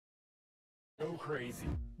Go crazy.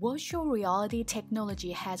 Virtual reality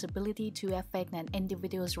technology has ability to affect an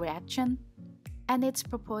individual's reaction, and its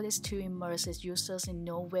purpose is to immerse its users in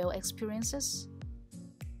novel experiences.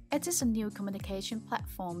 It is a new communication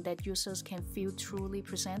platform that users can feel truly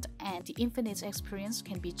present, and the infinite experience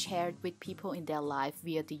can be shared with people in their life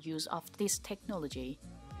via the use of this technology.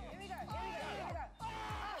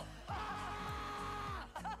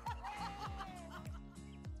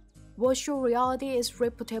 Virtual reality is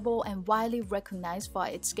reputable and widely recognized for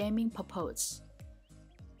its gaming purpose.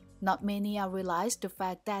 Not many are realize the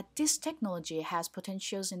fact that this technology has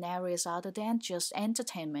potentials in areas other than just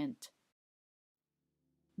entertainment.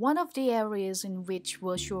 One of the areas in which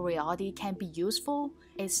virtual reality can be useful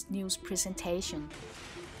is news presentation.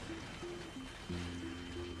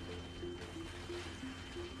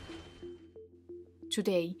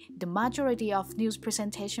 Today, the majority of news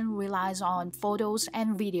presentation relies on photos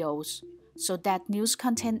and videos, so that news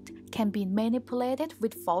content can be manipulated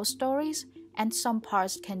with false stories, and some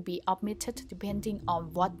parts can be omitted depending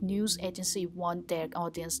on what news agency want their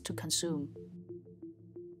audience to consume.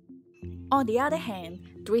 On the other hand,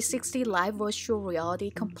 360 Live Virtual Reality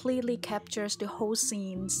completely captures the whole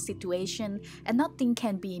scene, situation, and nothing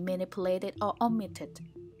can be manipulated or omitted.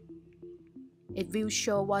 It will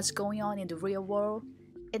show what's going on in the real world.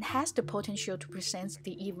 It has the potential to present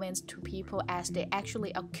the events to people as they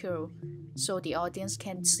actually occur, so the audience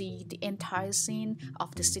can see the entire scene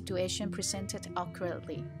of the situation presented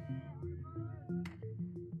accurately.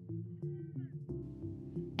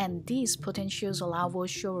 And these potentials allow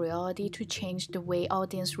virtual reality to change the way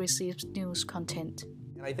audience receives news content.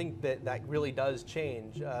 And I think that really does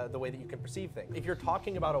change the way that you can perceive things. If you're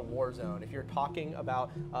talking about a war zone, if you're talking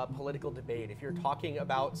about a political debate, if you're talking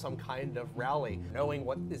about some kind of rally, knowing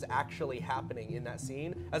what is actually happening in that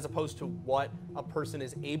scene, as opposed to what a person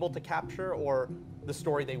is able to capture or the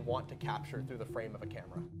story they want to capture through the frame of a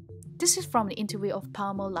camera. This is from the interview of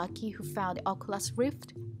Palmer Luckey, who found the Oculus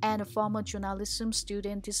Rift, and a former journalism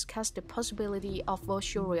student discussed the possibility of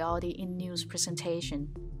virtual reality in news presentation.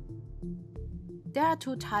 There are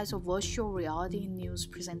two types of virtual reality in news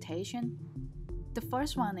presentation. The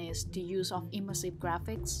first one is the use of immersive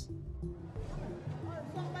graphics.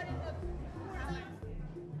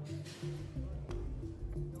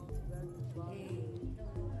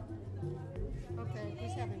 Okay,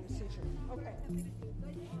 he's having a seizure. Okay.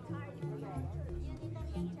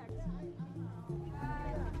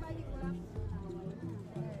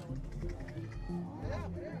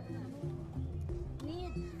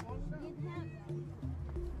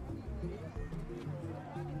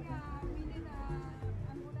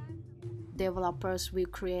 Developers will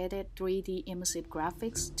create 3D immersive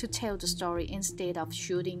graphics to tell the story instead of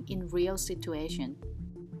shooting in real situation.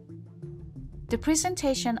 The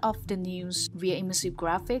presentation of the news via immersive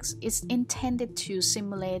graphics is intended to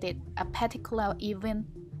simulate a particular event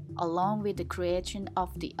along with the creation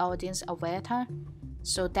of the audience avatar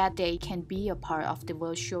so that they can be a part of the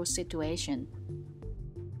virtual situation.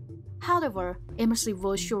 However, immersive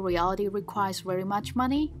virtual reality requires very much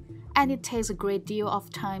money, and it takes a great deal of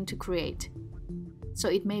time to create. So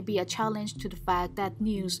it may be a challenge to the fact that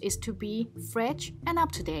news is to be fresh and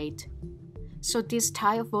up to date. So this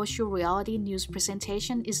type of virtual reality news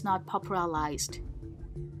presentation is not popularized.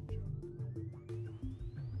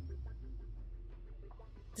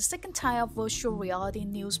 The second type of virtual reality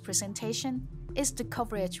news presentation is the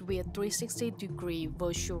coverage with 360-degree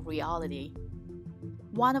virtual reality.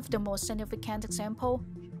 One of the most significant examples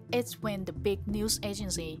is when the big news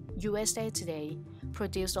agency USA Today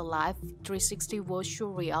produced a live 360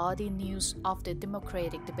 virtual reality news of the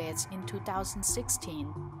Democratic debates in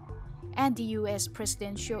 2016 and the US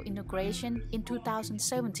presidential inauguration in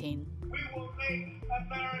 2017. We will make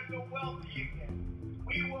America wealthy again.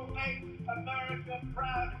 We will make America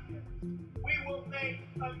proud again. We will make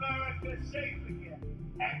America safe again.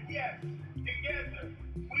 And yes, together,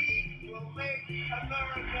 we will make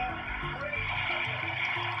America great again.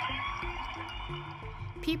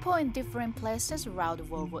 People in different places around the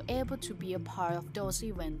world were able to be a part of those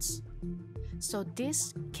events. So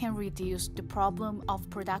this can reduce the problem of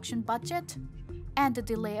production budget and the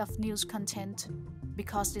delay of news content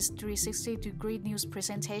because this 360-degree news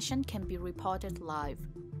presentation can be reported live.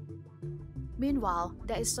 Meanwhile,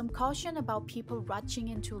 there is some caution about people rushing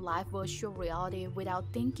into live virtual reality without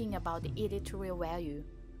thinking about the editorial value.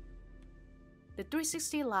 The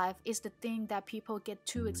 360 Live is the thing that people get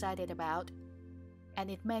too excited about, and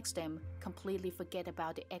it makes them completely forget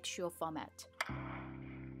about the actual format.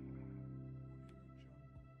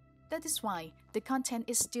 That is why the content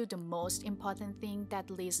is still the most important thing that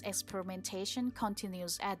leads experimentation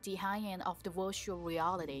continues at the high end of the virtual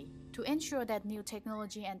reality, to ensure that new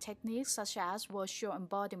technology and techniques such as virtual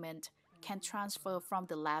embodiment can transfer from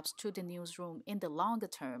the labs to the newsroom in the longer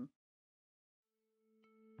term.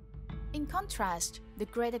 In contrast, the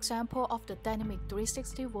great example of the dynamic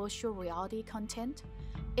 360 virtual reality content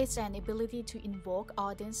is an ability to invoke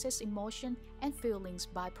audiences' emotion and feelings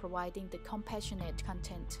by providing the compassionate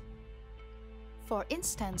content. For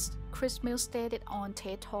instance, Chris Mills stated on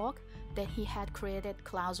TED Talk that he had created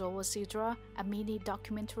Clouds Over Sidra, a mini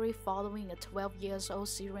documentary following a 12-year-old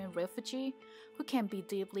Syrian refugee who can be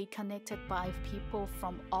deeply connected by people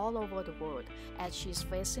from all over the world as she is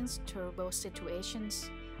facing terrible situations,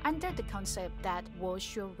 under the concept that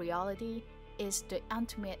virtual reality is the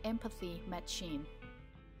ultimate empathy machine.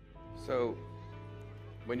 So,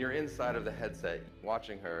 when you're inside of the headset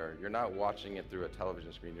watching her, you're not watching it through a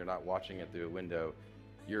television screen, you're not watching it through a window,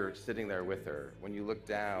 you're sitting there with her. When you look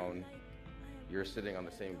down, you're sitting on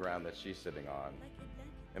the same ground that she's sitting on.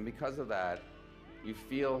 And because of that, you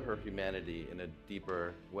feel her humanity in a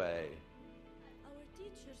deeper way.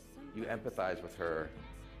 You empathize with her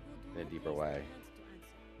in a deeper way.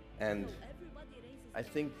 And I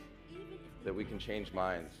think that we can change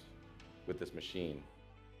minds with this machine.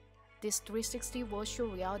 This 360 virtual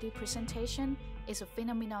reality presentation is a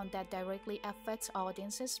phenomenon that directly affects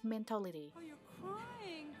audiences' mentality. Oh, you're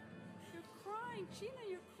crying. You're crying. Gina,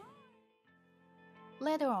 you're crying.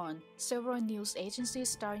 Later on, several news agencies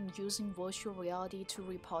started using virtual reality to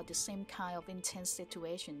report the same kind of intense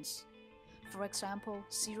situations. For example,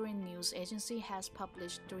 Syrian news agency has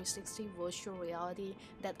published 360 virtual reality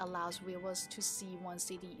that allows viewers to see one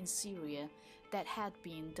city in Syria that had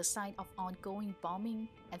been the site of ongoing bombing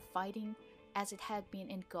and fighting as it had been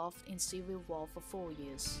engulfed in civil war for 4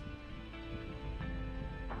 years.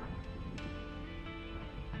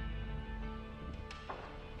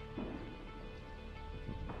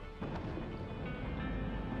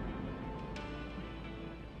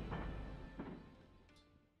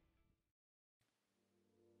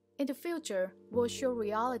 In the future, virtual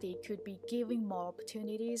reality could be giving more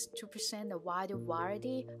opportunities to present a wider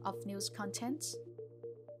variety of news contents.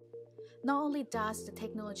 Not only does the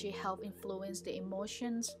technology help influence the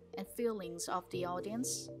emotions and feelings of the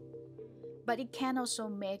audience, but it can also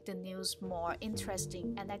make the news more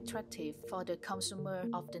interesting and attractive for the consumer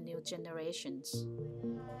of the new generations.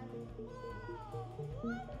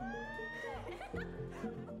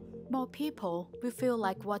 More people will feel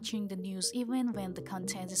like watching the news even when the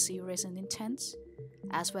content is serious and intense,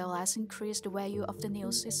 as well as increase the value of the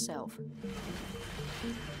news itself.